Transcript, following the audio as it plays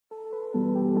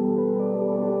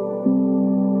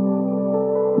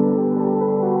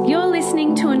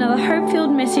listening to another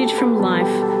hope-filled message from Life.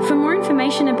 For more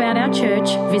information about our church,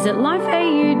 visit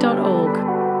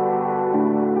lifeau.org.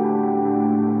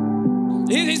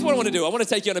 Here's what I want to do. I want to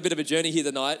take you on a bit of a journey here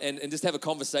tonight and just have a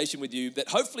conversation with you that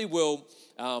hopefully will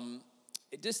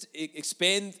just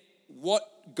expand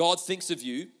what God thinks of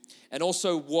you and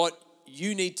also what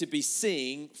you need to be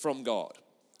seeing from God.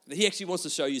 He actually wants to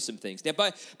show you some things. Now,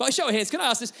 by show of hands, can I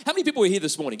ask this? How many people are here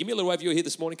this morning? Give me a little wave if you're here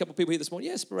this morning. A couple of people here this morning.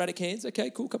 Yeah, sporadic hands. Okay,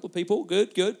 cool. Couple of people.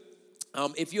 Good.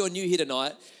 If you're new here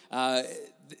tonight,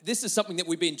 this is something that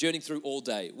we've been journeying through all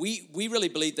day. We really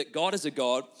believe that God is a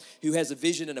God who has a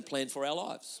vision and a plan for our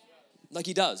lives. Like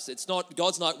he does. It's not,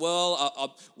 God's like,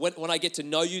 well, when I get to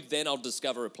know you, then I'll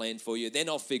discover a plan for you. Then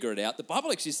I'll figure it out. The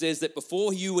Bible actually says that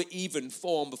before you were even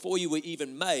formed, before you were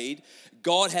even made,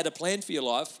 God had a plan for your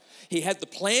life. He had the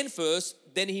plan first,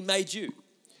 then he made you.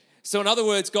 So in other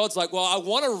words, God's like, well, I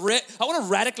want to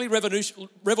radically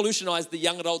revolutionize the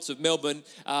young adults of Melbourne.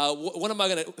 What am I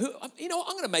going to, I'm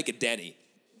going to make a Danny.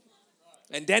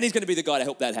 And Danny's going to be the guy to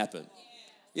help that happen.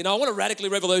 I want to radically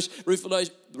revolutionize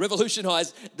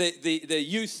the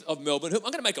youth of Melbourne. I'm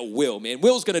going to make a Will, man.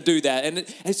 Will's going to do that. And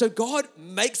so God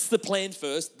makes the plan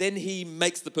first, then he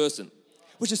makes the person,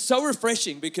 which is so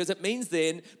refreshing because it means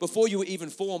then before you were even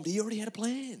formed, he already had a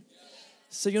plan.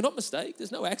 So you're not mistaken.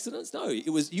 There's no accidents. No,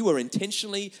 you were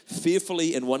intentionally,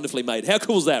 fearfully, and wonderfully made. How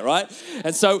cool is that, right?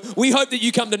 And so we hope that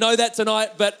you come to know that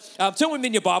tonight. But turn with me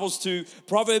in your Bibles to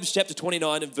Proverbs chapter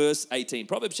 29 and verse 18.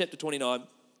 Proverbs chapter 29.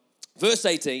 Verse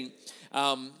 18,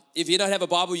 if you don't have a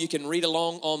Bible, you can read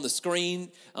along on the screen,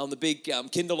 on the big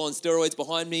Kindle on steroids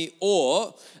behind me,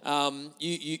 or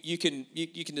you can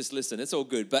just listen. It's all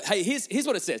good. But hey, here's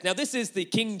what it says. Now, this is the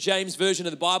King James Version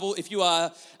of the Bible. If you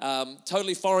are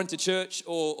totally foreign to church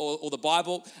or the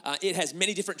Bible, it has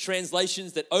many different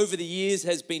translations that over the years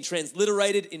has been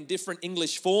transliterated in different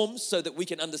English forms so that we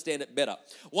can understand it better.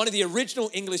 One of the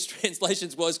original English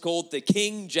translations was called the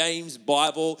King James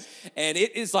Bible, and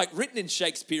it is like written in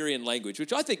Shakespearean language,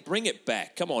 which I think bring it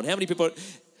back. Come on, how many people?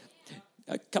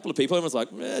 A couple of people. Everyone's like,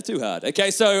 too hard.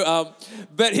 Okay, so,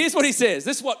 but here's what he says.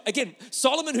 This is what, again,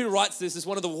 Solomon, who writes this, is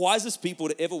one of the wisest people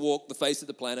to ever walk the face of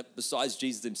the planet besides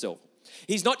Jesus himself.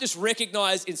 He's not just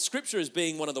recognized in Scripture as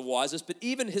being one of the wisest, but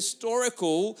even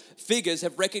historical figures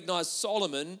have recognized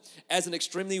Solomon as an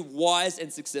extremely wise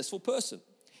and successful person.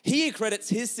 He accredits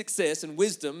his success and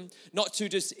wisdom not to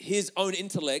just his own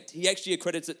intellect. He actually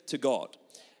accredits it to God.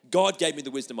 God gave me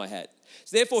the wisdom I had.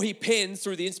 So therefore, he pens,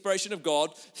 through the inspiration of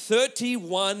God,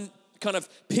 31 kind of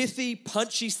pithy,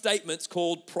 punchy statements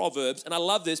called Proverbs. And I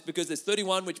love this because there's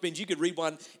 31, which means you could read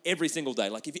one every single day.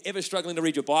 Like if you're ever struggling to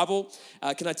read your Bible,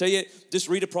 can I tell you, just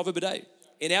read a proverb a day.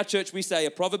 In our church, we say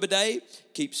a proverb a day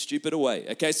keeps stupid away.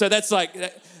 Okay, so that's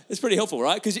pretty helpful,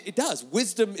 right? Because it does.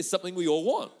 Wisdom is something we all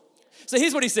want. So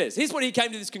here's what he says. Here's what he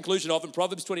came to this conclusion of in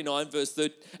Proverbs 29, verse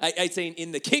 18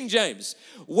 in the King James.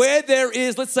 Where there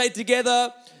is, let's say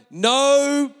together,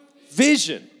 no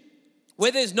vision.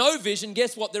 Where there's no vision,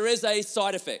 guess what? There is a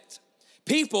side effect.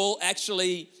 People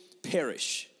actually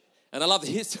perish. And I love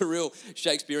here's the real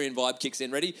Shakespearean vibe kicks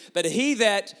in. Ready? But he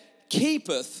that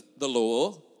keepeth the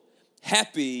law,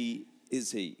 happy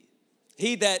is he.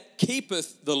 He that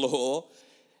keepeth the law,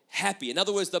 happy. In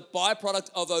other words, the byproduct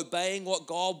of obeying what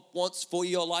God wants for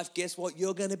your life, guess what?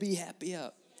 You're going to be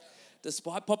happier.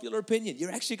 Despite popular opinion,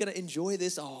 you're actually going to enjoy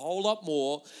this a whole lot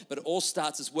more, but it all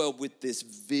starts as well with this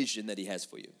vision that he has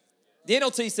for you. The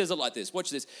NLT says it like this. Watch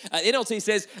this. NLT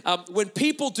says, when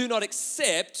people do not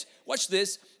accept, watch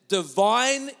this,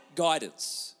 divine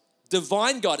guidance.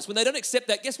 Divine guidance. When they don't accept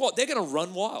that, guess what? They're going to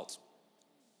run wild.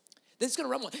 They're just going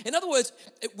to run wild. In other words,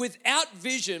 without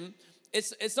vision,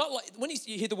 it's not like, when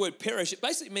you hear the word perish, it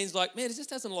basically means like, man, it just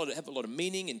doesn't have a lot of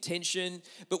meaning, intention.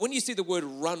 But when you see the word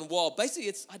run wild,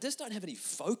 basically I just don't have any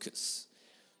focus.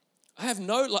 I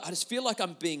just feel like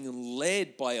I'm being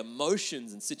led by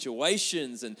emotions and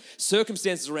situations and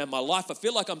circumstances around my life. I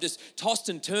feel like I'm just tossed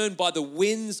and turned by the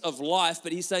winds of life.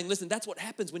 But he's saying, listen, that's what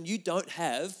happens when you don't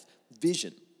have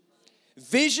vision.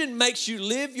 Vision makes you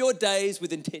live your days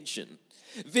with intention.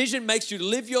 Vision makes you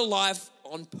live your life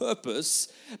on purpose.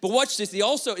 But watch this.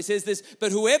 It says this,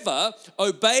 but whoever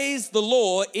obeys the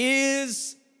law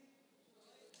is,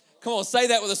 come on, say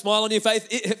that with a smile on your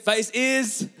face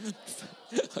is,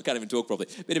 I can't even talk properly.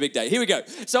 Been a big day. Here we go.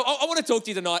 So I want to talk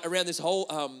to you tonight around this whole,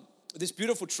 this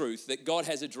beautiful truth that God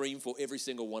has a dream for every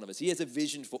single one of us. He has a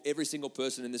vision for every single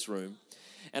person in this room.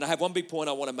 And I have one big point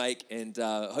I want to make, and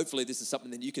hopefully this is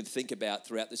something that you can think about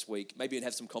throughout this week, maybe and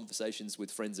have some conversations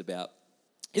with friends about.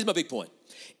 Here's my big point.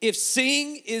 If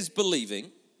seeing is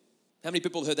believing, how many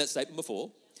people have heard that statement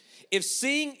before? If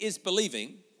seeing is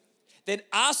believing, then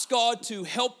ask God to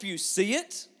help you see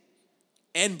it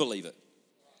and believe it.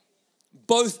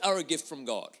 Both are a gift from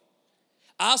God.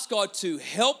 Ask God to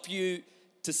help you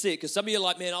to see it, because some of you are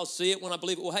like, man, I'll see it when I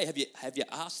believe it. Well, hey, have you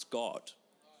asked God?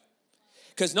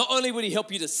 Because not only would he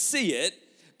help you to see it,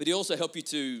 but he also help you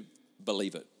to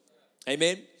believe it.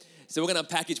 Amen? So we're going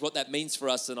to unpackage what that means for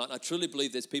us tonight. And I truly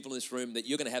believe there's people in this room that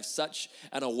you're going to have such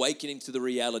an awakening to the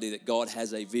reality that God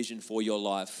has a vision for your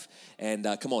life. And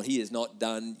come on, he is not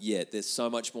done yet. There's so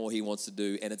much more he wants to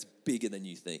do, and it's bigger than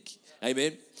you think.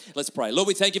 Amen? Let's pray. Lord,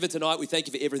 we thank you for tonight. We thank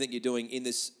you for everything you're doing in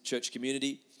this church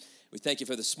community. We thank you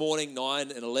for this morning,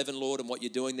 9 and 11, Lord, and what you're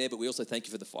doing there, but we also thank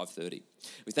you for the 5:30.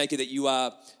 We thank you that you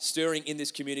are stirring in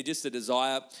this community just a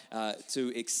desire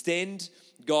to extend,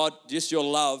 God, just your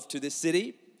love to this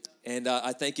city. And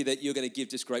I thank you that you're going to give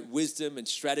just great wisdom and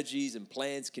strategies and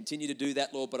plans. Continue to do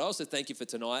that, Lord. But I also thank you for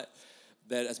tonight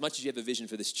that as much as you have a vision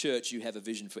for this church, you have a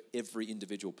vision for every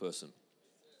individual person.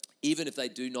 Even if they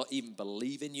do not even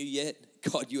believe in you yet,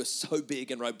 God, you are so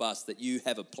big and robust that you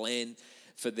have a plan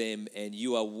for them, and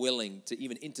you are willing to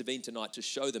even intervene tonight to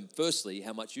show them, firstly,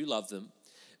 how much you love them,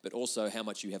 but also how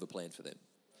much you have a plan for them.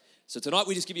 So tonight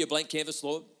we just give you a blank canvas,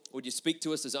 Lord. Would you speak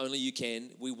to us as only you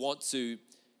can? We want to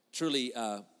truly,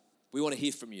 we want to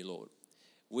hear from you, Lord.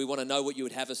 We want to know what you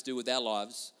would have us do with our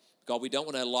lives. God, we don't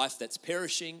want a life that's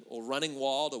perishing or running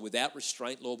wild or without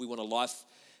restraint, Lord. We want a life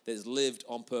that is lived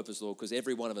on purpose, Lord, because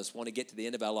every one of us want to get to the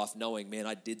end of our life knowing, man,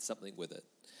 I did something with it.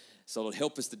 So Lord,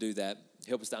 help us to do that.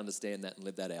 Help us to understand that and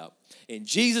live that out. In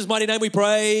Jesus' mighty name we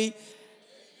pray.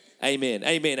 Amen,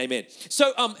 amen, amen.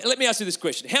 So let me ask you this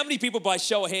question. How many people, by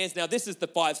show of hands, now this is the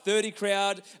 5:30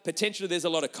 crowd. Potentially there's a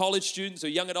lot of college students or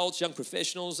young adults, young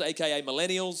professionals, aka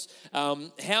millennials.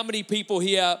 How many people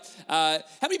here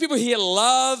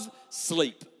love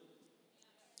sleep?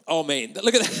 Oh man,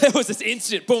 look at that. There was this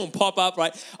instant, boom, pop up,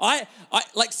 right? I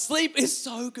like sleep is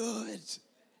so good.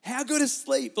 How good is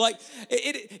sleep? Like,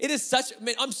 it is such,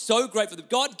 man, I'm so grateful that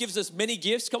God gives us many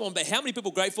gifts. Come on, but how many people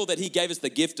are grateful that he gave us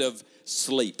the gift of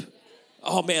sleep?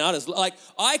 Oh man, I don't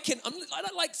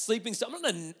like sleeping. So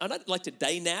I don't like to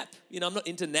day nap. You know, I'm not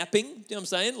into napping. You know what I'm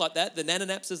saying? Like that, the nana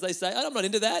naps, as they say. I'm not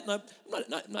into that. And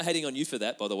I'm not hating on you for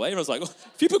that, by the way. And I was like,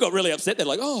 people got really upset. They're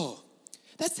like, oh,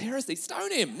 that's heresy.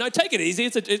 Stone him. No, take it easy.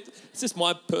 It's just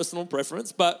my personal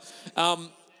preference. But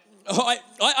I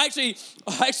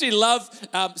actually love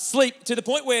sleep to the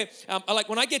point where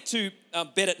when I get to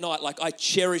bed at night, like I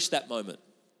cherish that moment.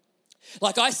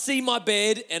 Like I see my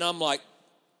bed and I'm like,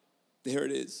 there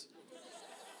it is.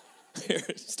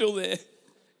 It's still there.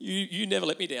 You never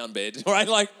let me down, bed, right?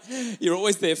 Like you're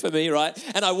always there for me, right?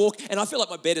 And I walk and I feel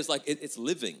like my bed is like it's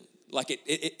living. Like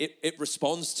it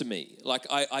responds to me. Like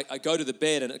I go to the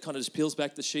bed and it kind of just peels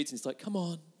back the sheets and it's like, come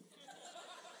on.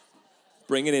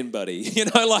 Bring it in, buddy. You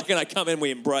know, like, and I come in,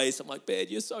 we embrace. I'm like, bed,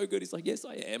 you're so good. He's like, yes,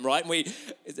 I am, right? And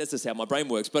that's just how my brain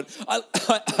works. But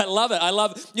I love it. I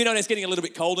love, you know, it's getting a little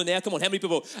bit colder now. Come on, how many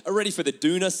people are ready for the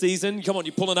doona season? Come on,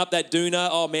 you're pulling up that doona.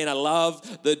 Oh, man, I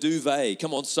love the duvet.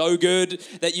 Come on, so good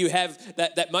that you have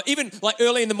that even like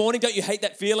early in the morning, don't you hate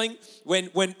that feeling when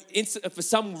for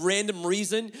some random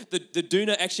reason, the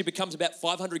doona actually becomes about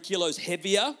 500 kilos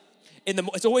heavier?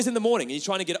 It's always in the morning, and you're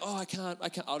trying to get, I can't,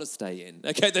 I'll just stay in.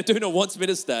 Okay, the doona wants me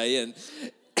to stay, and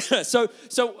so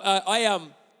I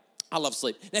love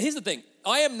sleep. Now, here's the thing: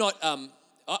 I am not. I'm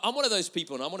one of those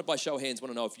people, and I want to, by show of hands,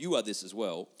 want to know if you are this as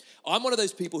well. I'm one of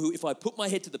those people who, if I put my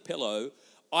head to the pillow,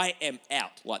 I am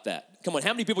out like that. Come on,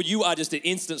 how many people you are just an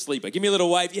instant sleeper? Give me a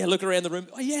little wave. Yeah, look around the room.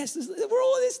 Oh yes, we're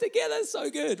all in this together. It's so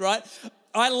good, right?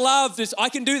 I love this. I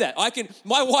can do that.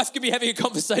 My wife could be having a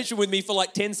conversation with me for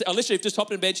like 10 seconds. Literally, just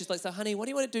hopped in bed. She's like, so honey, what do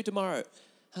you want to do tomorrow?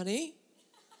 Honey?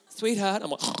 Sweetheart?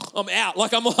 I'm like, I'm out.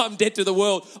 Like I'm dead to the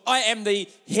world. I am the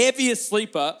heaviest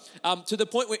sleeper to the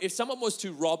point where if someone was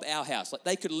to rob our house, like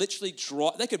they could literally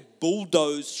they could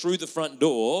bulldoze through the front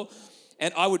door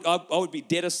and I would be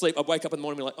dead asleep. I'd wake up in the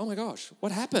morning and be like, oh my gosh,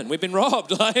 what happened? We've been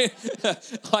robbed.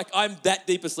 Like I'm that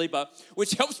deep a sleeper,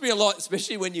 which helps me a lot,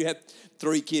 especially when you have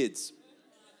 3 kids.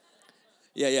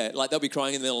 Yeah, like they'll be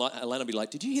crying and then Alana will be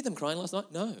like, did you hear them crying last night?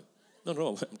 No, not at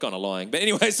all. I'm kind of lying. But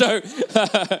anyway, so,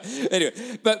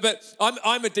 but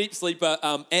I'm a deep sleeper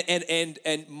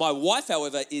and my wife,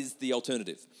 however, is the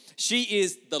alternative. She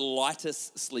is the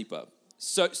lightest sleeper.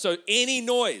 So any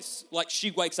noise, like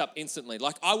she wakes up instantly.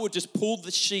 Like I would just pull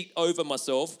the sheet over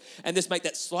myself and just make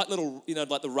that slight little, you know,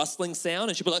 like the rustling sound.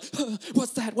 And she'd be like,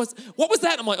 what's that? What was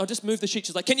that? I'm like, I'll just move the sheet.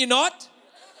 She's like, can you not?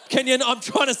 I'm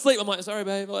trying to sleep. I'm like, sorry,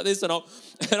 babe, like this. And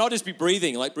I'll just be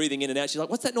breathing in and out. She's like,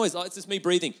 what's that noise? Oh, it's just me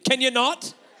breathing. Can you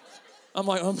not? I'm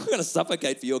like, I'm not going to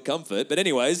suffocate for your comfort. But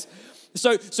anyways,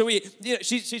 so we, you know,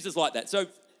 she's just like that. So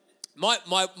My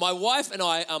wife and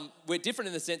I, we're different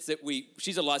in the sense that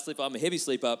she's a light sleeper, I'm a heavy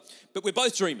sleeper, but we're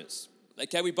both dreamers.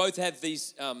 Okay, we both have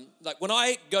these, like when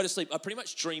I go to sleep, I pretty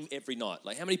much dream every night.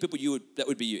 Like how many people that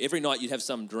would be you? Every night you'd have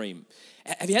some dream.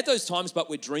 Have you had those times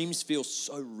where dreams feel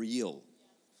so real?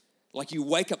 Like you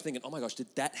wake up thinking, oh my gosh, did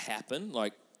that happen?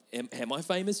 Like, am I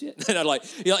famous yet?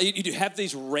 You have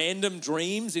these random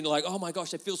dreams and you're like, oh my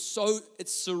gosh, it's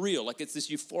surreal. Like it's this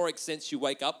euphoric sense you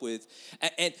wake up with.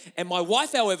 And my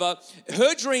wife, however,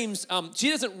 her dreams, she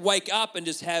doesn't wake up and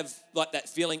just have like that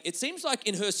feeling. It seems like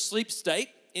in her sleep state,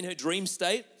 in her dream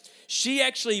state, she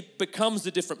actually becomes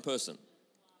a different person.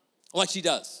 Like she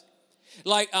does.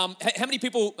 Like, how many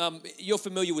people, you're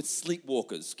familiar with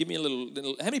sleepwalkers? Give me a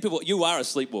little, how many people, you are a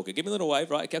sleepwalker? Give me a little wave,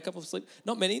 right? A couple of sleep,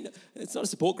 not many. It's not a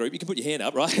support group. You can put your hand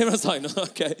up, right? Everyone's like, no,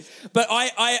 okay. But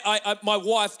my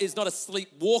wife is not a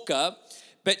sleepwalker,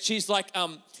 but she's like,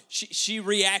 she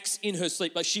reacts in her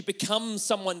sleep. Like she becomes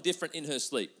someone different in her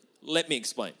sleep. Let me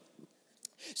explain.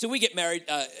 So we get married,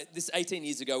 this 18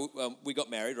 years ago, we got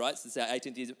married, right? So it's our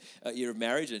 18th year of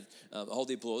marriage, and hold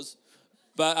the applause.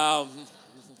 But I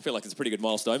feel like it's a pretty good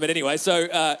milestone. But anyway, so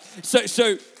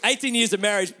 18 years of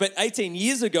marriage, but 18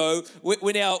 years ago,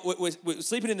 we're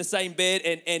sleeping in the same bed,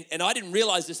 and I didn't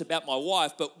realize this about my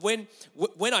wife, but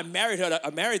when I married her,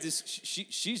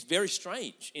 she's very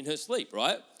strange in her sleep,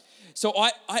 right? So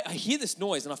I hear this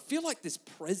noise, and I feel like this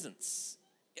presence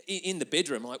in the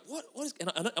bedroom. I'm like, what is,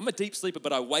 and I'm a deep sleeper,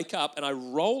 but I wake up and I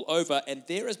roll over, and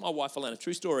there is my wife, Alana,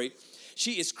 true story.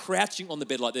 She is crouching on the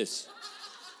bed like this.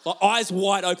 Like eyes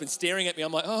wide open, staring at me.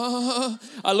 I'm like, oh.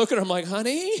 I look at her, I'm like,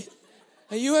 honey,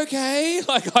 are you okay?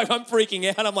 Like I'm freaking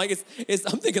out. I'm like,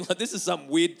 I'm thinking like this is some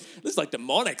weird, this is like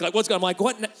demonic. Like what's going on? I'm like,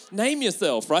 what? Name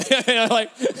yourself, right?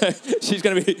 Like she's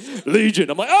going to be Legion.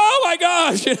 I'm like, oh my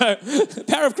gosh,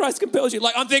 power of Christ compels you.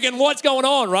 Like I'm thinking, what's going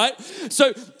on, right?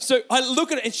 So I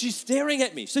look at it and she's staring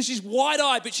at me. So she's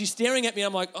wide-eyed, but she's staring at me.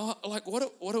 I'm like, oh, like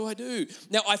what do I do?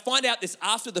 Now I find out this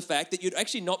after the fact that you're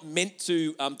actually not meant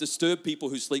to disturb people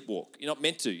who sleepwalk. You're not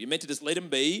meant to. You're meant to just let them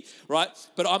be, right?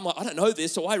 But I'm like, I don't know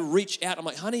this, so I reach out. I'm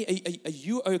like, honey, are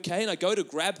you okay? And I go to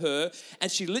grab her,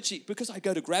 and she literally, because I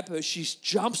go to grab her, she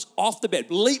jumps off the bed,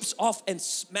 leaps off and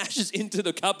smashes into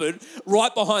the cupboard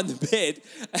right behind the bed.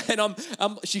 And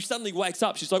she suddenly wakes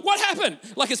up. She's like, what happened?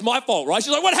 Like it's my fault, right?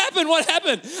 She's like, what happened? What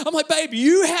happened? I'm like, babe,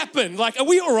 you happened. Like, are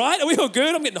we all right? Are we all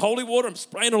good? I'm getting holy water. I'm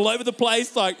spraying all over the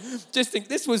place. Like, just think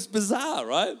this was bizarre,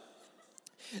 right?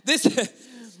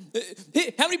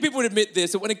 How many people would admit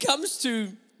this, that when it comes to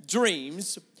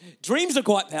dreams are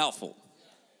quite powerful.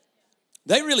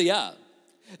 They really are.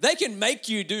 They can make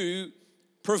you do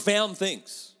profound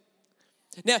things.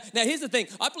 Now here's the thing.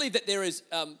 I believe that there's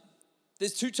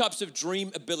two types of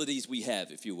dream abilities we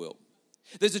have, if you will.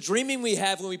 There's a dreaming we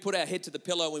have when we put our head to the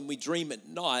pillow and we dream at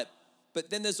night,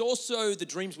 but then there's also the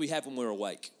dreams we have when we're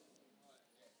awake.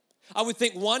 I would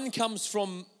think one comes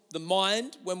from the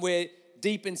mind when we're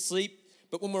deep in sleep,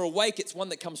 but when we're awake, it's one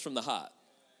that comes from the heart.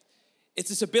 It's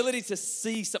this ability to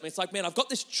see something. It's like, man, I've got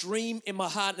this dream in my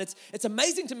heart. And it's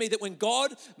amazing to me that when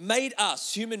God made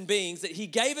us human beings, that he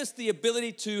gave us the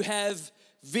ability to have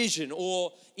vision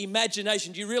or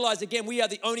imagination. Do you realize, again, we are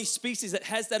the only species that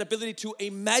has that ability to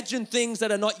imagine things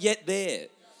that are not yet there.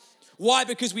 Why?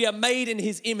 Because we are made in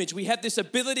his image. We have this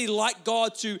ability like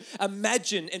God to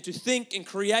imagine and to think and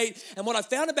create. And what I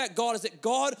found about God is that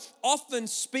God often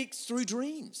speaks through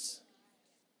dreams.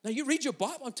 Now, you read your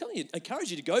Bible, I'm telling you, I encourage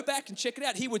you to go back and check it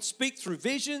out. He would speak through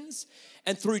visions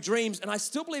and through dreams, and I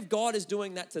still believe God is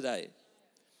doing that today.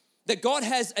 That God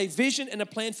has a vision and a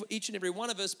plan for each and every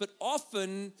one of us, but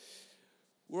often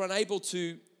we're unable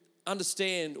to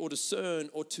understand or discern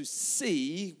or to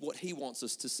see what he wants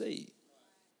us to see.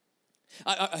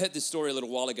 I heard this story a little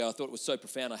while ago. I thought it was so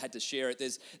profound I had to share it.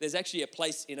 There's actually a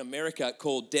place in America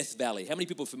called Death Valley. How many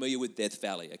people are familiar with Death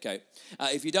Valley? Okay,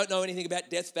 if you don't know anything about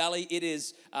Death Valley,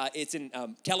 it's in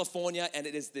California, and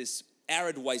it is this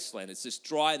arid wasteland. It's just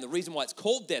dry, and the reason why it's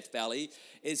called Death Valley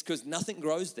is because nothing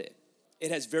grows there.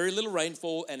 It has very little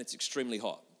rainfall, and it's extremely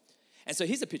hot. And so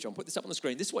here's a picture. I'll put this up on the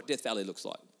screen. This is what Death Valley looks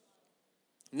like.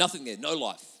 Nothing there, no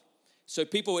life. So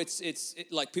people, it's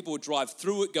like people would drive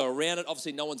through it, go around it.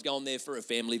 Obviously, no one's going there for a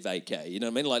family vacay. You know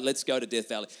what I mean? Like, let's go to Death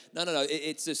Valley. No.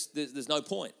 It's just, there's no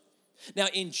point. Now,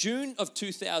 in June of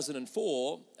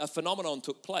 2004, a phenomenon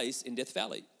took place in Death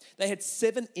Valley. They had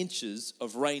 7 inches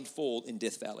of rainfall in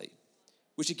Death Valley,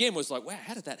 which again was like, wow,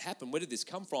 how did that happen? Where did this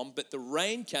come from? But the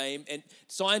rain came, and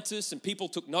scientists and people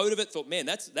took note of it, thought, man,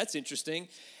 that's interesting.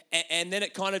 And then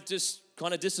it kind of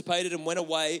dissipated and went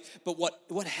away. But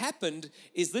what happened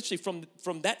is literally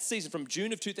from that season, from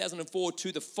June of 2004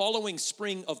 to the following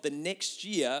spring of the next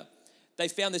year, they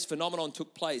found this phenomenon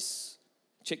took place.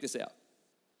 Check this out.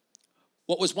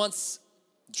 What was once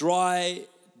dry,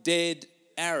 dead,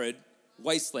 arid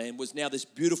wasteland was now this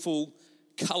beautiful,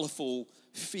 colorful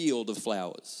field of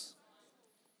flowers.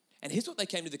 And here's what they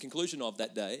came to the conclusion of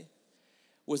that day,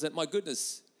 was that, my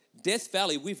goodness, Death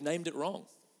Valley, we've named it wrong.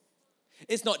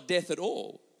 It's not death at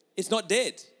all. It's not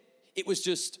dead. It was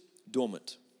just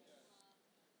dormant.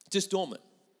 Just dormant.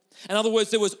 In other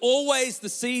words, there was always the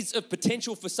seeds of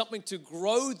potential for something to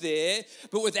grow there,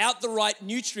 but without the right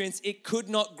nutrients, it could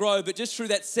not grow. But just through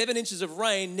that 7 inches of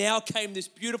rain, now came this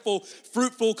beautiful,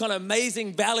 fruitful, kind of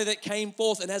amazing valley that came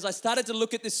forth. And as I started to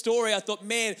look at this story, I thought,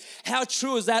 man, how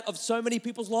true is that of so many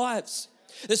people's lives?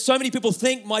 That so many people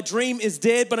think my dream is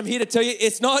dead, but I'm here to tell you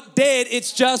it's not dead,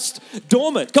 it's just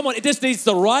dormant. Come on, it just needs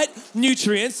the right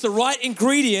nutrients, the right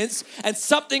ingredients, and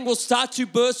something will start to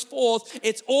burst forth.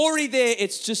 It's already there,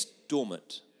 it's just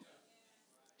dormant.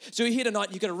 So you're here tonight,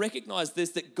 you've got to recognize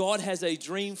this, that God has a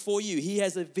dream for you. He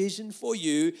has a vision for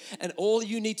you, and all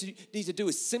you need to do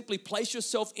is simply place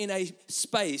yourself in a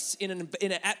space, in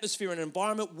an atmosphere, an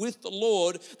environment with the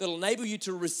Lord that will enable you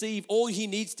to receive all He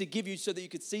needs to give you so that you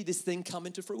could see this thing come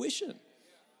into fruition.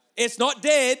 It's not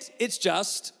dead, it's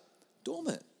just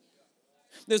dormant.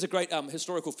 There's a great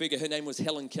historical figure, her name was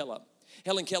Helen Keller.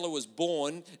 Helen Keller was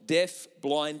born deaf,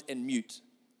 blind, and mute.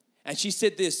 And she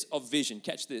said this of vision,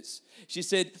 catch this. She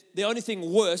said, the only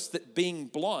thing worse than being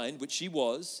blind, which she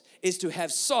was, is to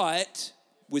have sight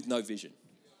with no vision.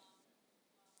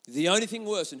 The only thing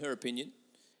worse, in her opinion,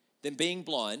 than being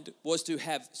blind was to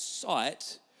have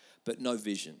sight but no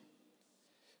vision.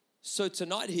 So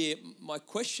tonight here, my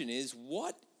question is,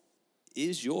 what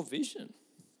is your vision?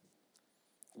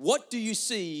 What do you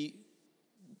see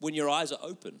when your eyes are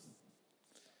open?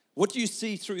 What do you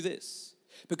see through this?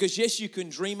 Because yes, you can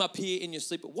dream up here in your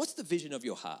sleep, but what's the vision of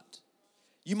your heart?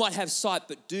 You might have sight,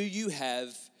 but do you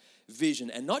have vision?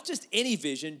 And not just any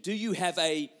vision, do you have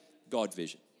a God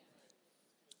vision?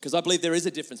 Because I believe there is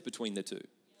a difference between the two.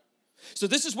 So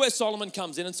this is where Solomon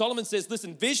comes in, and Solomon says,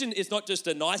 listen, vision is not just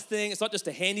a nice thing, it's not just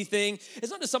a handy thing, it's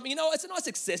not just something, it's a nice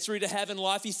accessory to have in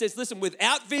life. He says, listen,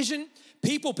 without vision,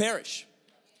 people perish.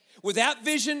 Without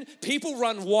vision, people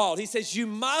run wild. He says you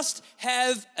must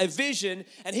have a vision,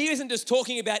 and he isn't just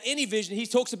talking about any vision, he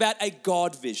talks about a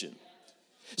God vision.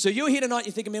 So you're here tonight,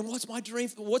 you're thinking, man, what's my dream?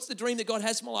 What's the dream that God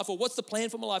has for my life? Or what's the plan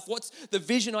for my life? What's the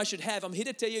vision I should have? I'm here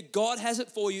to tell you, God has it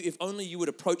for you if only you would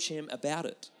approach Him about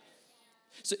it.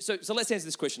 So let's answer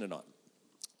this question tonight.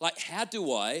 Like, how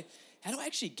do I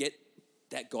actually get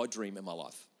that God dream in my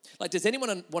life? Like, does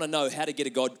anyone want to know how to get a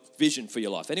God vision for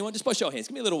your life? Anyone? Just by show of hands.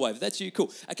 Give me a little wave. That's you.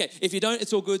 Cool. Okay. If you don't,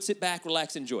 it's all good. Sit back,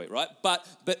 relax, enjoy, right? But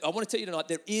I want to tell you tonight,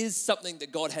 there is something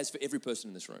that God has for every person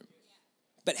in this room.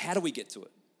 But how do we get to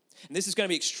it? And this is going to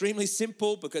be extremely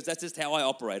simple because that's just how I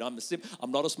operate. I'm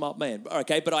not a smart man,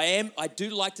 okay? But I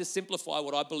do like to simplify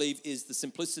what I believe is the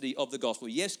simplicity of the gospel.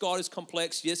 Yes, God is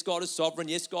complex. Yes, God is sovereign.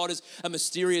 Yes, God is a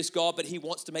mysterious God, but He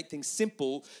wants to make things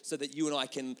simple so that you and I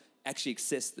can actually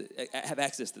have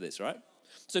access to this, right?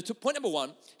 So to point number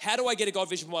one, how do I get a God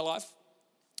vision for my life?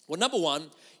 Well, number one,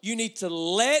 you need to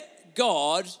let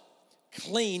God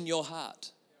clean your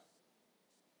heart.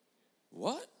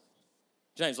 What?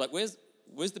 James, like, where's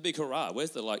the big hurrah?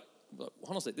 Where's the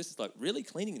honestly, this is like really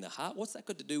cleaning the heart? What's that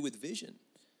got to do with vision?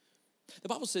 The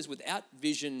Bible says without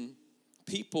vision,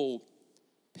 people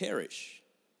perish.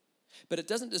 But it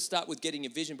doesn't just start with getting a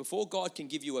vision. Before God can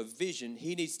give you a vision,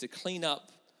 He needs to clean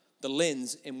up the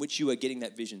lens in which you are getting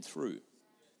that vision through.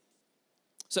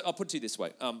 So I'll put it to you this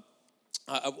way.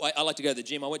 I like to go to the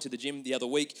gym. I went to the gym the other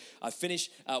week. I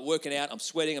finished working out. I'm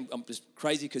sweating. I'm just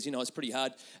crazy because, it's pretty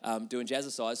hard doing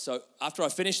jazzercise. So after I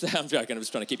finished that, I'm joking. I'm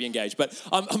just trying to keep you engaged. But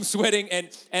I'm sweating.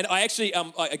 And I actually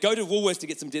I go to Woolworths to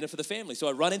get some dinner for the family. So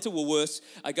I run into Woolworths.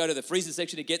 I go to the freezer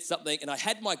section to get something. And I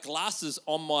had my glasses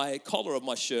on my collar of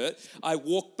my shirt. I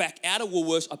walk back out of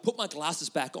Woolworths. I put my glasses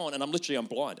back on. And I'm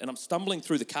blind. And I'm stumbling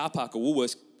through the car park of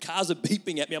Woolworths. Cars are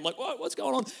beeping at me. I'm like, what's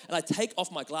going on? And I take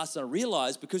off my glasses and I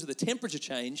realize because of the temperature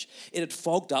change, it had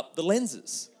fogged up the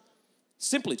lenses.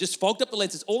 Simply just fogged up the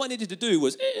lenses. All I needed to do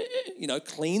was,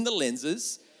 clean the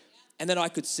lenses and then I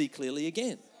could see clearly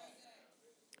again.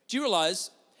 Do you realize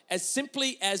as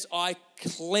simply as I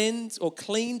cleaned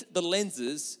the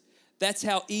lenses, that's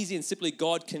how easy and simply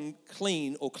God can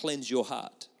clean or cleanse your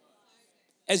heart.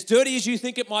 As dirty as you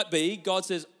think it might be, God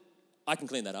says, I can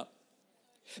clean that up.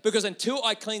 Because until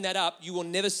I clean that up, you will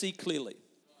never see clearly.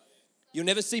 You'll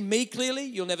never see me clearly.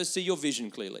 You'll never see your vision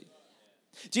clearly.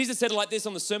 Jesus said it like this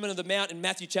on the Sermon on the Mount in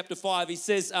Matthew chapter 5. He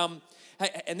says, and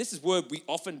this is a word we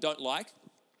often don't like.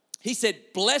 He said,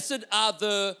 blessed are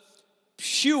the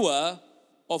pure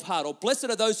of heart, or blessed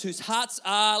are those whose hearts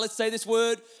are, let's say this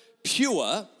word,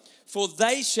 pure, for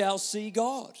they shall see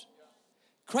God.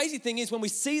 Crazy thing is, when we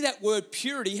see that word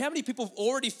purity, how many people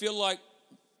already feel like,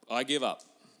 I give up?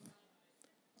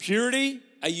 Purity,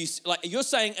 you're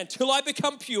saying, until I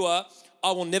become pure,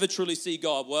 I will never truly see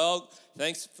God. Well,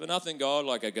 thanks for nothing, God.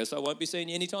 I guess I won't be seeing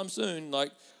you anytime soon.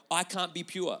 I can't be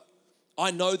pure.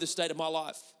 I know the state of my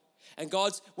life. And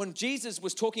when Jesus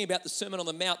was talking about the Sermon on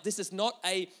the Mount, this is not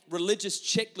a religious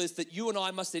checklist that you and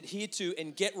I must adhere to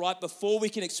and get right before we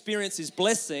can experience his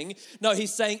blessing. No,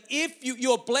 he's saying, if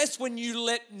you're blessed when you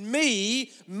let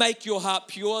me make your heart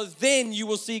pure, then you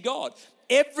will see God.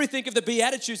 Everything of the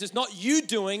Beatitudes is not you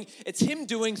doing, it's him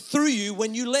doing through you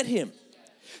when you let him.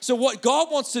 So what God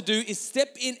wants to do is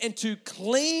step in and to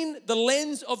clean the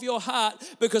lens of your heart,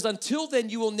 because until then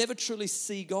you will never truly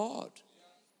see God.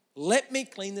 Let me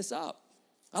clean this up.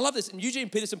 I love this. And Eugene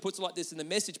Peterson puts it like this in the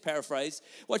Message paraphrase.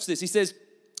 Watch this. He says,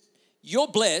 you're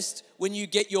blessed when you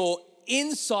get your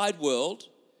inside world,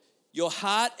 your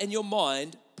heart and your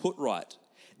mind put right.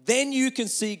 Then you can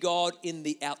see God in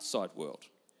the outside world.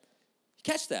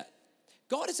 Catch that.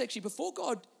 God is actually, before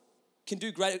God can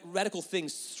do great radical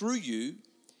things through you,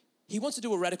 he wants to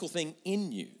do a radical thing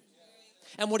in you.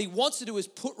 And what he wants to do is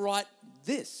put right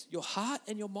this, your heart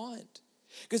and your mind.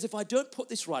 Because if I don't put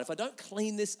this right, if I don't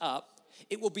clean this up,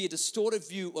 it will be a distorted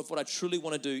view of what I truly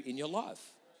want to do in your life.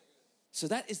 So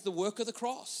that is the work of the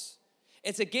cross.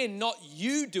 It's again, not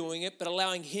you doing it, but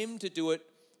allowing him to do it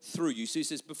through you. So he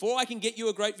says, before I can get you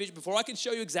a great vision, before I can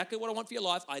show you exactly what I want for your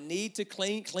life, I need to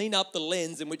clean up the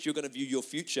lens in which you're going to view your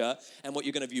future and what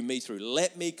you're going to view me through.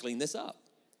 Let me clean this up.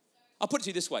 I'll put it to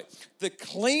you this way. The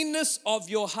cleanness of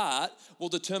your heart will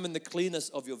determine the clearness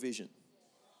of your vision.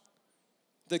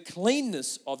 The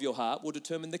cleanness of your heart will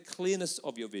determine the clearness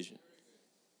of your vision.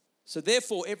 So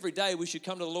therefore, every day we should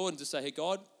come to the Lord and just say, hey,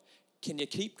 God, can you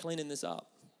keep cleaning this up?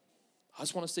 I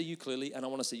just want to see you clearly, and I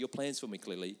want to see your plans for me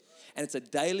clearly. And it's a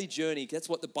daily journey. That's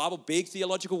what the Bible, big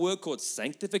theological word called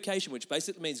sanctification, which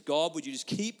basically means, God, would you just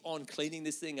keep on cleaning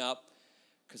this thing up?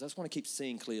 Because I just want to keep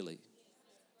seeing clearly.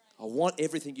 I want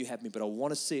everything you have me, but I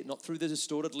want to see it not through the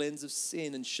distorted lens of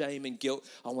sin and shame and guilt.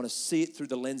 I want to see it through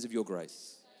the lens of your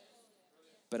grace.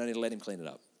 But I need to let him clean it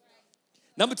up.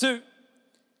 Number 2,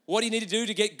 what do you need to do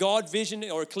to get God vision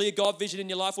or a clear God vision in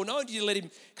your life? Well, not only do you let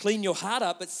him clean your heart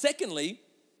up, but secondly,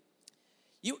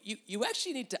 you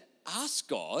actually need to ask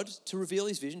God to reveal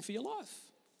his vision for your life.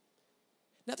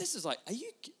 Now, this is like, are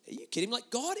you kidding? Like,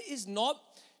 God is not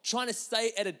trying to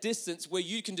stay at a distance where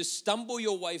you can just stumble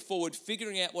your way forward,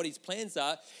 figuring out what his plans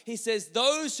are. He says,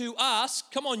 those who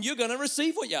ask, come on, you're going to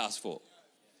receive what you ask for.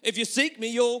 If you seek me,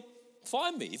 you'll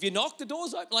find me. If you knock, the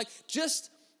door's open. Like,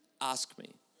 just ask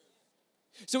me.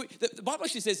 So the Bible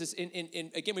actually says this,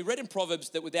 again, we read in Proverbs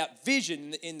that without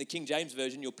vision, in the King James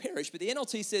Version, you'll perish. But the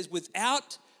NLT says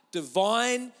without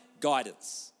divine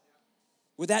guidance.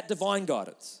 Without divine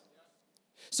guidance.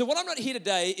 So what I'm not here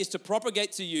today is to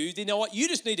propagate to you, you know what, you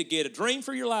just need to get a dream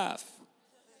for your life.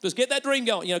 Just get that dream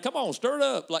going. Come on, stir it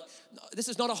up. Like, no, this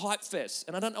is not a hype fest.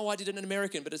 And I don't know why I did it in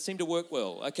American, but it seemed to work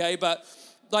well, okay? But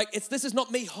this is not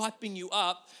me hyping you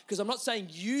up, because I'm not saying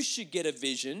you should get a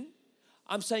vision.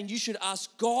 I'm saying you should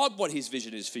ask God what his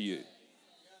vision is for you.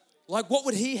 Like, what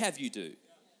would he have you do?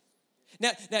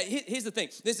 Now here's the thing.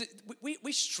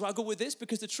 We struggle with this,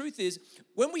 because the truth is,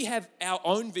 when we have our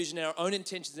own vision, our own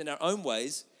intentions, in our own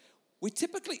ways, we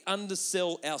typically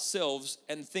undersell ourselves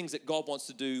and things that God wants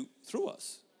to do through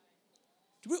us.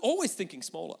 We're always thinking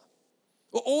smaller.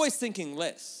 We're always thinking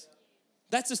less.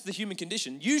 That's just the human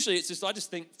condition. Usually it's just, I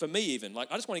just think, for me even,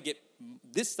 like, I just want to get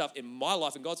this stuff in my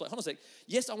life. And God's like, hold on a sec.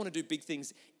 Yes, I want to do big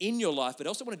things in your life, but I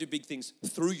also want to do big things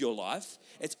through your life.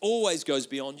 It always goes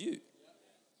beyond you.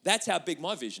 That's how big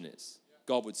my vision is,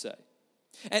 God would say.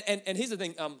 And here's the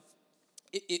thing.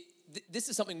 This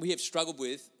is something we have struggled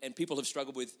with, and people have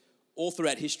struggled with all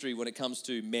throughout history when it comes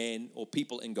to man or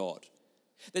people and God.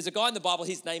 There's a guy in the Bible,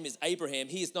 his name is Abraham.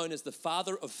 He is known as the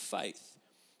father of faith.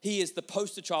 He is the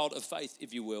poster child of faith,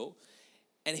 if you will.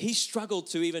 And he struggled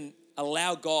to even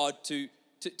allow God to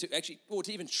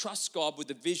even trust God with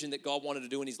the vision that God wanted to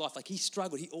do in his life. Like, he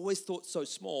struggled. He always thought so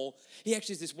small. He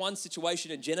actually has this one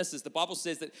situation in Genesis. The Bible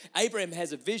says that Abraham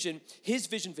has a vision. His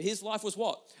vision for his life was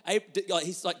what?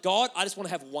 He's like, God, I just want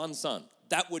to have one son.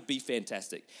 That would be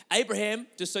fantastic. Abraham,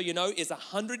 just so you know, is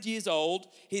 100 years old.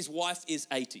 His wife is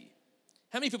 80.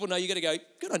 How many people know you're going to go,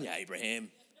 good on you, Abraham?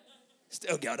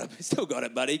 Still got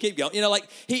it, buddy. Keep going.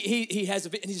 He has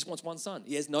and he just wants one son.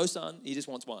 He has no son. He just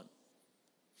wants one.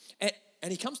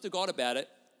 And he comes to God about it.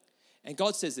 And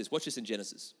God says this. Watch this in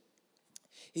Genesis.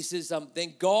 He says,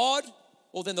 then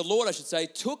the Lord, I should say,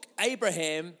 took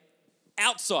Abraham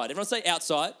outside. Everyone say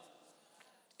outside.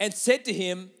 And said to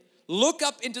him, look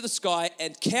up into the sky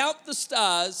and count the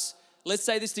stars. Let's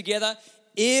say this together.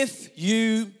 If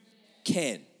you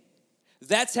can.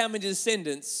 That's how many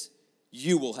descendants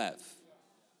you will have.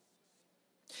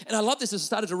 And I love this. As I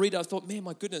started to read it, I thought, man,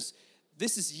 my goodness,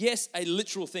 this is, yes, a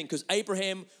literal thing, because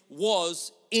Abraham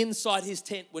was inside his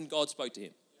tent when God spoke to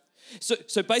him.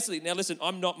 So basically, now listen,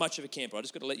 I'm not much of a camper. I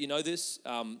just got to let you know this.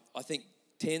 I think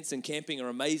tents and camping are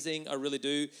amazing. I really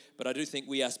do. But I do think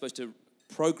we are supposed to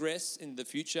progress in the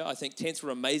future. I think tents were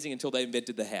amazing until they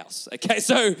invented the house. Okay,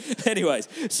 so anyways,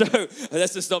 so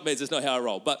that's just not me. That's not how I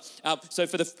roll. But so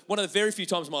for one of the very few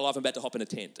times in my life, I'm about to hop in a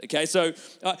tent. Okay, so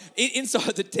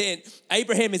inside the tent,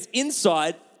 Abraham is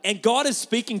inside, and God is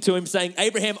speaking to him, saying,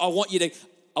 "Abraham, I want you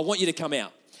to come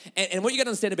out." And what you got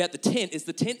to understand about the tent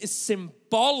is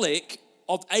symbolic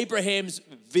of Abraham's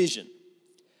vision.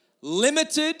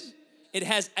 Limited, it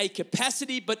has a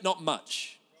capacity, but not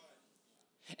much.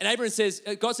 And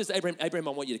God says to Abraham,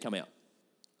 I want you to come out.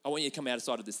 I want you to come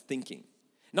outside of this thinking.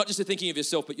 Not just the thinking of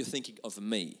yourself, but you're thinking of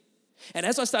me. And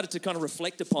as I started to kind of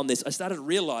reflect upon this, I started to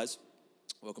realize,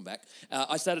 welcome back,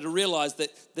 I started to realize that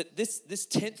this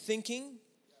tent thinking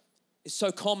is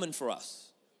so common for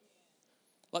us.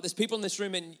 Like there's people in this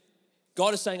room and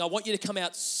God is saying, I want you to come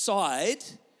outside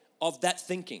of that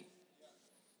thinking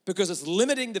because it's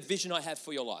limiting the vision I have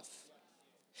for your life.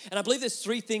 And I believe there's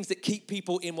three things that keep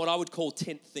people in what I would call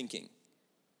tent thinking.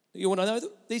 You want to know them?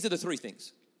 These are the three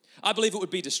things. I believe it would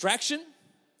be distraction,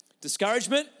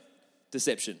 discouragement,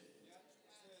 deception.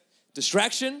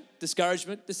 Distraction,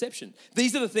 discouragement, deception.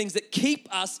 These are the things that keep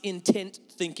us in tent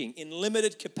thinking, in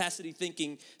limited capacity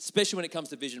thinking, especially when it comes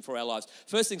to vision for our lives.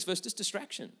 First things first, just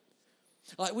distraction.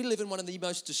 Like we live in one of the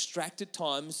most distracted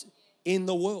times in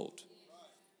the world.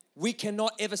 We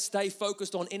cannot ever stay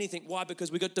focused on anything. Why? Because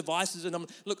we got devices, and I'm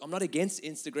not against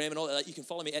Instagram and all that. You can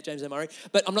follow me at James A. Murray,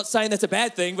 but I'm not saying that's a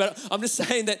bad thing, but I'm just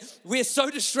saying that we're so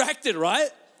distracted, right?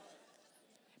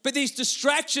 But these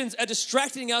distractions are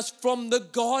distracting us from the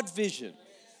God vision.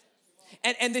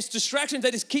 And this distraction,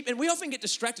 they just keep, and we often get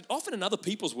distracted, often in other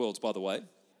people's worlds, by the way.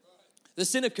 The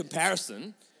sin of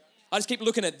comparison. I just keep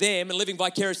looking at them and living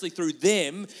vicariously through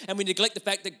them, and we neglect the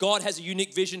fact that God has a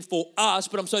unique vision for us,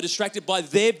 but I'm so distracted by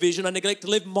their vision, I neglect to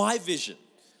live my vision.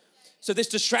 So this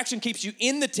distraction keeps you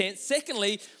in the tent.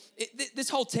 Secondly, this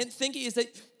whole tent thinking is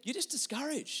that you're just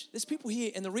discouraged. There's people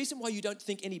here, and the reason why you don't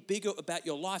think any bigger about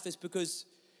your life is because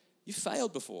you've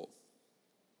failed before.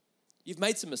 You've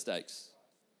made some mistakes.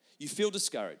 You feel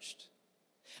discouraged.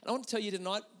 And I want to tell you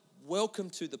tonight, welcome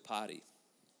to the party.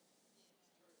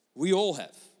 We all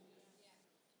have.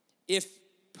 If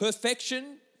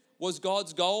perfection was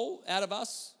God's goal out of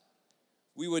us,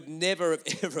 we would never have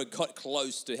ever got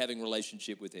close to having a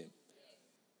relationship with Him.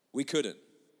 We couldn't.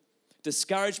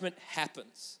 Discouragement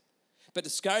happens. But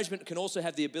discouragement can also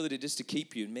have the ability just to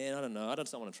keep you, man, I don't know, I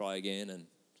just don't want to try again. And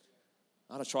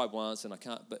I tried once and I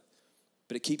can't, but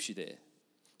it keeps you there.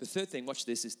 The third thing, watch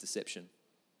this, is deception.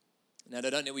 Now, I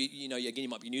don't know, again, you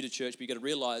might be new to church, but you got to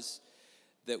realize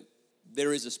that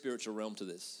there is a spiritual realm to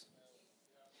this.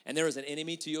 And there is an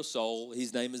enemy to your soul.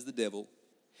 His name is the devil.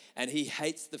 And he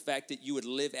hates the fact that you would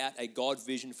live out a God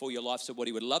vision for your life. So what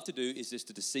he would love to do is just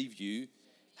to deceive you.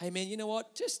 Hey, man, you know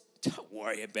what? Just don't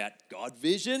worry about God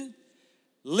vision.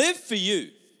 Live for you.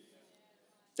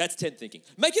 That's tent thinking.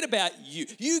 Make it about you.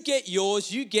 You get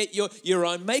yours. You get your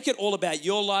own. Make it all about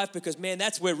your life because, man,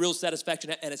 that's where real satisfaction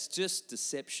is. And it's just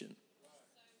deception.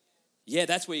 Yeah,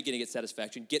 that's where you're going to get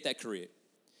satisfaction. Get that career.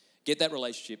 Get that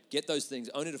relationship, get those things,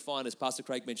 only to find, as Pastor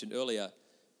Craig mentioned earlier,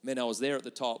 man, I was there at the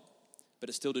top, but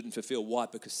it still didn't fulfill. Why?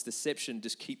 Because deception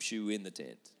just keeps you in the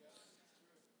tent.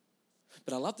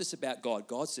 But I love this about God.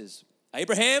 God says,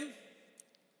 Abraham,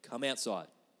 come outside.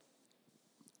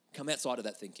 Come outside of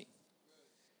that thinking.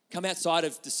 Come outside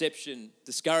of deception,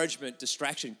 discouragement,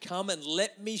 distraction. Come and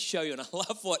let me show you. And I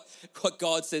love what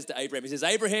God says to Abraham. He says,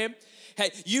 Abraham,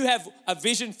 hey, you have a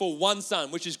vision for one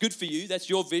son, which is good for you. That's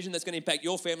your vision. That's going to impact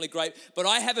your family. Great. But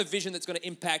I have a vision that's going to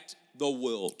impact the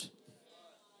world.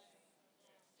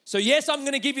 So yes, I'm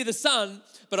going to give you the son,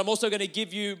 but I'm also going to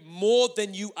give you more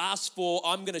than you asked for.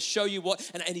 I'm going to show you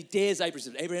what. And he dares Abraham. He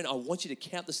says, Abraham, I want you to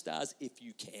count the stars if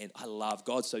you can. I love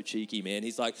God's so cheeky, man.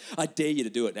 He's like, I dare you to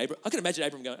do it. And I can imagine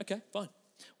Abraham going, okay, fine.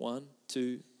 1,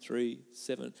 2, 3,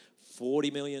 7,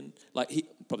 40 million. Like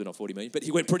probably not 40 million, but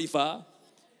he went pretty far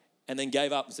and then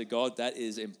gave up and said, God, that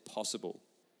is impossible.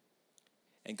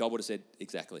 And God would have said,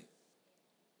 exactly.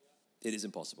 It is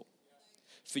impossible.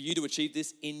 For you to achieve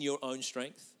this in your own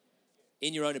strength,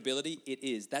 in your own ability? It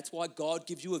is. That's why God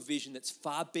gives you a vision that's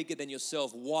far bigger than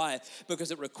yourself. Why?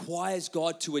 Because it requires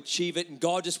God to achieve it, and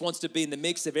God just wants to be in the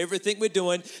mix of everything we're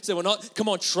doing. So we're not,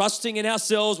 trusting in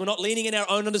ourselves. We're not leaning in our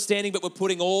own understanding, but we're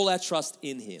putting all our trust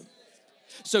in Him.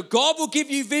 So God will give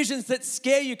you visions that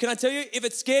scare you. Can I tell you, if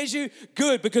it scares you,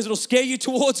 good, because it'll scare you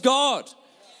towards God.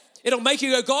 It'll make you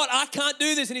go, God, I can't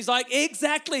do this. And He's like,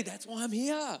 exactly, that's why I'm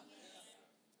here.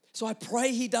 So I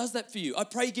pray He does that for you. I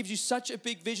pray He gives you such a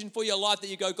big vision for your life that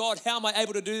you go, God, how am I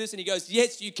able to do this? And He goes,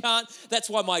 yes, you can't. That's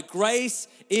why my grace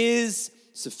is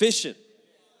sufficient.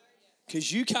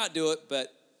 Because you can't do it,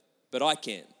 but I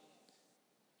can.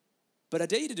 But I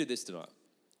dare you to do this tonight.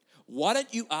 Why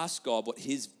don't you ask God what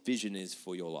His vision is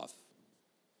for your life?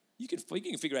 You can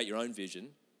figure out your own vision,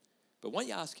 but why don't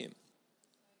you ask Him?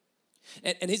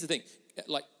 And here's the thing,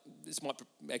 like this might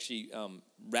actually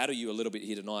rattle you a little bit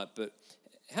here tonight, but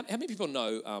how many people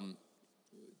know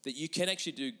that you can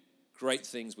actually do great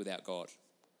things without God?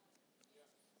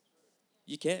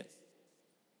 You can.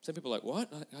 Some people are like,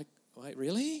 what? Wait,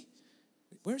 really?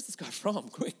 Where is this guy from?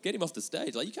 Quick, get him off the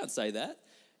stage. Like, you can't say that.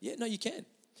 Yeah, no, you can.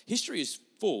 History is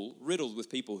riddled with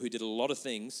people who did a lot of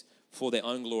things for their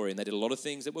own glory, and they did a lot of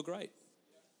things that were great.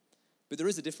 But there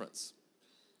is a difference.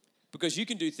 Because you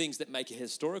can do things that make a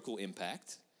historical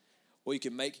impact, or you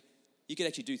can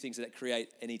actually do things that create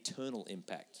an eternal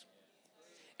impact.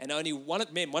 And only one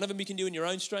of them you can do in your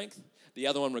own strength, the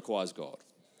other one requires God.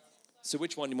 So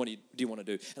which one do you want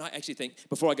to do? And I actually think,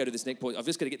 before I go to this next point, I've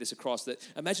just got to get this across, that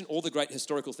imagine all the great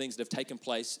historical things that have taken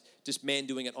place, just man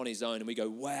doing it on his own, and we go,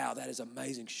 wow, that is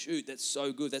amazing. Shoot, that's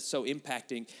so good, that's so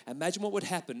impacting. Imagine what would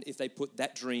happen if they put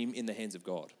that dream in the hands of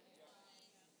God.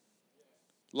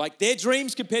 Like, their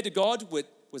dreams compared to God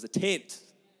was a tent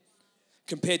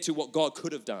compared to what God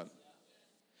could have done.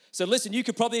 So listen, you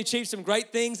could probably achieve some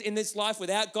great things in this life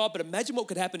without God, but imagine what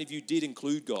could happen if you did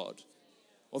include God.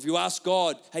 Or if you ask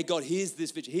God, hey God, here's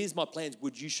this vision, here's my plans,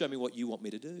 would you show me what you want me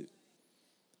to do?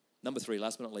 Number 3,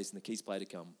 last but not least, and the keys play to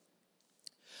come.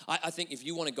 I think if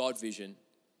you want a God vision,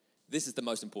 this is the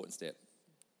most important step.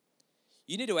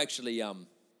 You need to actually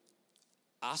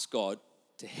ask God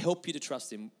to help you to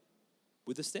trust Him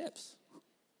with the steps.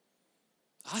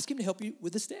 Ask Him to help you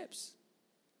with the steps.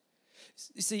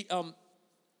 You see,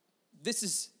 this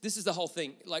is the whole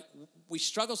thing. Like, we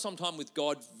struggle sometimes with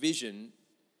God's vision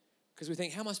because we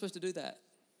think, how am I supposed to do that?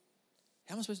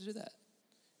 How am I supposed to do that?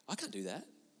 I can't do that.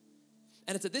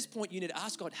 And it's at this point you need to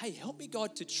ask God, hey, help me,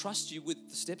 God, to trust you with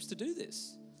the steps to do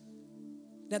this.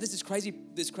 Now, there's this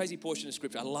crazy portion of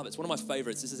scripture. I love it. It's one of my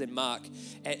favorites. This is in Mark.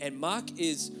 And Mark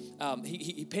is,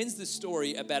 he pens this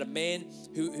story about a man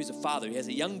who's a father. He has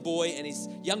a young boy, and his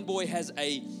young boy has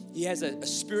a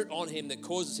spirit on him that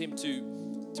causes him to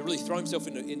really throw himself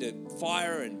into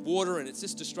fire and water, and it's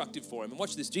just destructive for him. And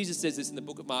watch this. Jesus says this in the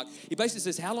book of Mark. He basically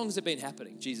says, how long has it been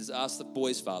happening? Jesus asked the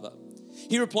boy's father.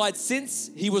 He replied, since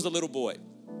he was a little boy.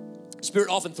 Spirit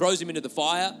often throws him into the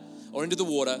fire or into the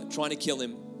water, trying to kill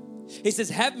him. He says,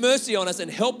 have mercy on us and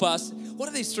help us. What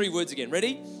are these 3 words again?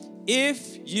 Ready?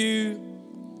 If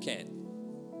you can.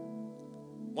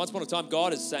 Once upon a time,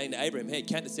 God is saying to Abraham, hey,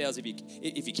 count the stars if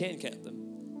you can count them.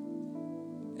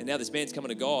 And now this man's coming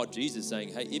to God, Jesus, saying,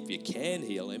 hey, if you can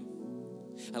heal him.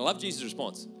 And I love Jesus'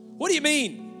 response. What do you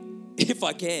mean, if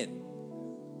I can?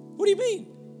 What do you mean?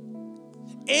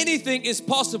 Anything is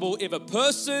possible if a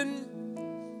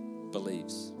person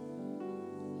believes.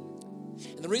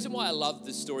 And the reason why I love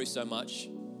this story so much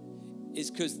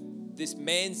is because the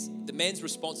man's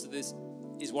response to this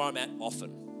is where I'm at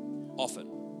often.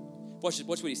 Watch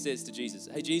what he says to Jesus.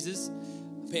 Hey, Jesus,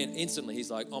 man, instantly he's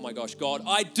like, oh my gosh, God,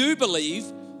 I do believe,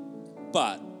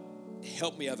 but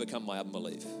help me overcome my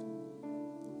unbelief.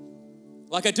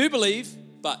 Like, I do believe,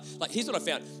 but like, here's what I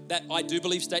found. That I do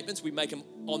believe statements, we make them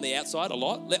on the outside a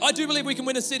lot. Like, I do believe we can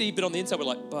win a city, but on the inside we're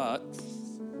like, but.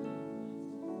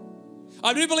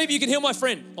 I do believe you can heal my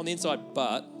friend on the inside,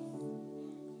 but.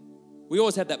 We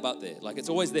always have that but there. Like, it's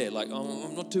always there. Like, oh,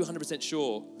 I'm not 100%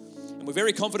 sure. And we're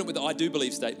very confident with the I do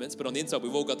believe statements, but on the inside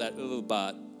we've all got that,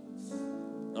 but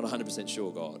not 100%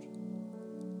 sure, God.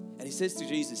 And he says to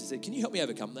Jesus, he said, can you help me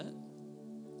overcome that?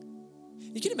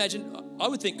 You can imagine, I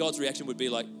would think God's reaction would be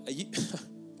like, are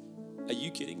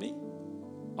you kidding me?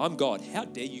 I'm God. How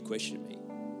dare you question me?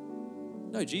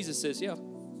 No, Jesus says, yeah,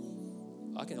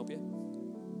 I can help you.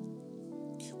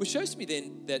 Which shows to me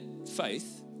then that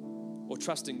faith or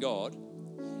trust in God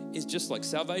is just like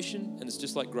salvation, and it's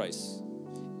just like grace.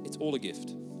 It's all a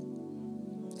gift.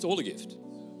 It's all a gift.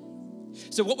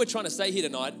 So what we're trying to say here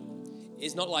tonight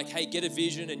is not like, hey, get a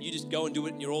vision and you just go and do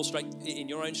it in your own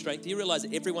strength. You realize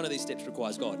that every one of these steps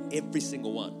requires God. Every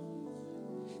single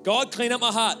one. God, clean up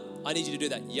my heart. I need you to do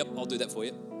that. Yep, I'll do that for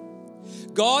you.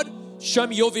 God, show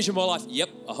me your vision of my life. Yep,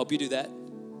 I'll help you do that.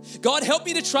 God, help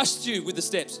me to trust you with the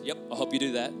steps. Yep, I'll help you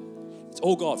do that. It's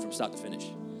all God from start to finish.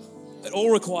 It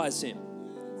all requires him.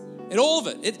 And all of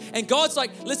it. And God's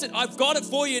like, listen, I've got it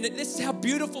for you. And this is how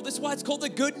beautiful. This is why it's called the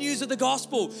good news of the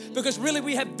gospel. Because really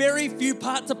we have very few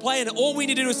parts to play. And all we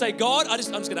need to do is say, God, I'm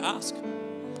just going to ask.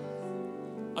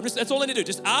 That's all I need to do.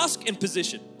 Just ask and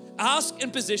position. Ask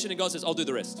and position. And God says, I'll do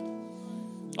the rest.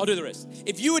 I'll do the rest.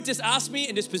 If you would just ask me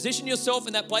and just position yourself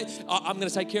in that place, I'm going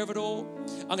to take care of it all.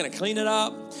 I'm going to clean it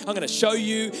up. I'm going to show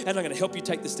you, and I'm going to help you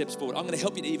take the steps forward. I'm going to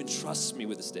help you to even trust me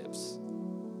with the steps.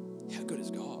 How good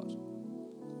is God?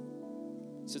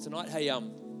 So tonight, hey,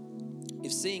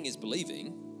 if seeing is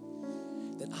believing,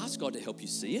 then ask God to help you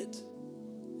see it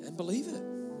and believe it.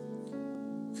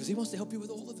 Because he wants to help you with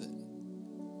all of it.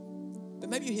 But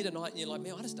maybe you're here tonight and you're like,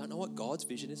 man, I just don't know what God's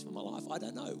vision is for my life. I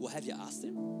don't know. Well, have you asked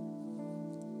him?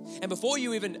 And before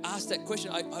you even ask that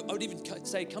question, I would even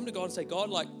say, come to God and say, God,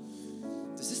 like,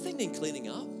 does this thing need cleaning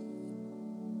up?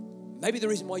 Maybe the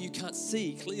reason why you can't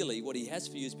see clearly what he has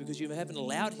for you is because you haven't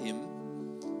allowed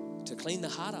him to clean the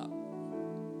heart up.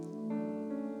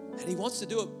 And he wants to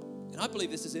do it. And I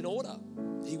believe this is in order.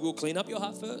 He will clean up your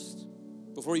heart first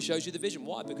before he shows you the vision.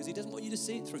 Why? Because he doesn't want you to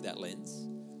see it through that lens.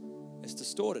 It's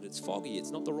distorted. It's foggy.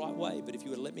 It's not the right way. But if you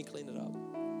would let me clean it up.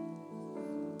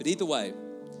 But either way,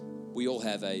 we all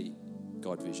have a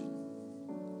God vision.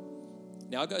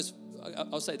 Now,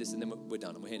 I'll say this and then we're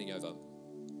done and we're handing over.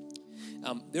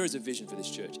 There is a vision for this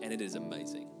church and it is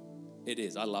amazing. It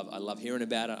is. I love hearing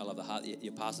about it. I love the heart that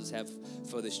your pastors have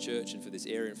for this church and for this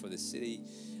area and for this city.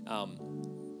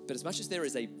 But as much as there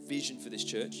is a vision for this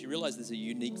church, you realize there's a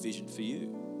unique vision for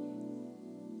you.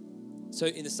 So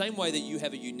in the same way that you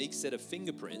have a unique set of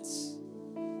fingerprints,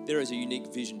 there is a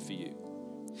unique vision for you.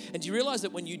 And do you realize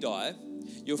that when you die,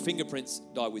 your fingerprints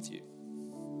die with you?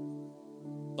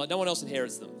 Like no one else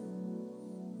inherits them.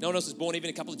 No one else is born even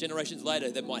a couple of generations later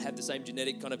that might have the same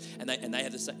genetic kind of, and they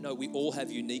have the same. No, we all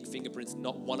have unique fingerprints,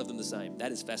 not one of them the same.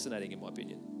 That is fascinating in my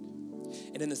opinion.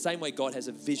 And in the same way, God has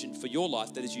a vision for your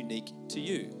life that is unique to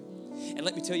you. And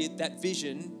let me tell you, that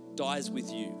vision dies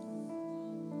with you.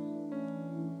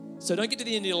 So don't get to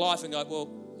the end of your life and go,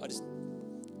 well, I just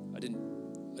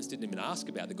didn't even ask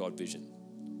about the God vision.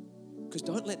 Because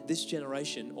don't let this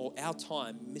generation or our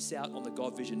time miss out on the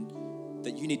God vision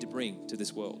that you need to bring to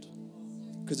this world.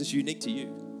 Because it's unique to you.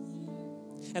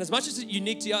 And as much as it's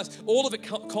unique to us, all of it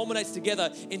culminates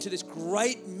together into this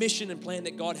great mission and plan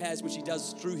that God has, which he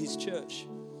does through his church.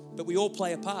 But we all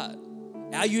play a part.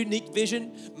 Our unique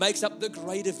vision makes up the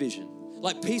greater vision.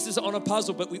 Like pieces on a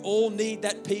puzzle, but we all need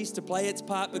that piece to play its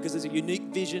part because there's a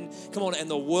unique vision. Come on, and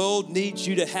the world needs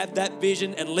you to have that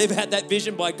vision and live out that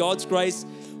vision by God's grace.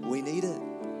 We need it.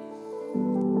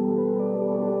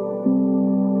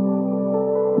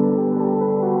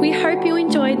 We hope you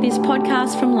enjoyed this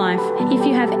podcast from Life. If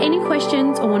you have any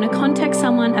questions or want to contact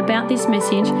someone about this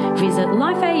message, visit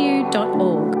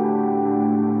lifeau.org.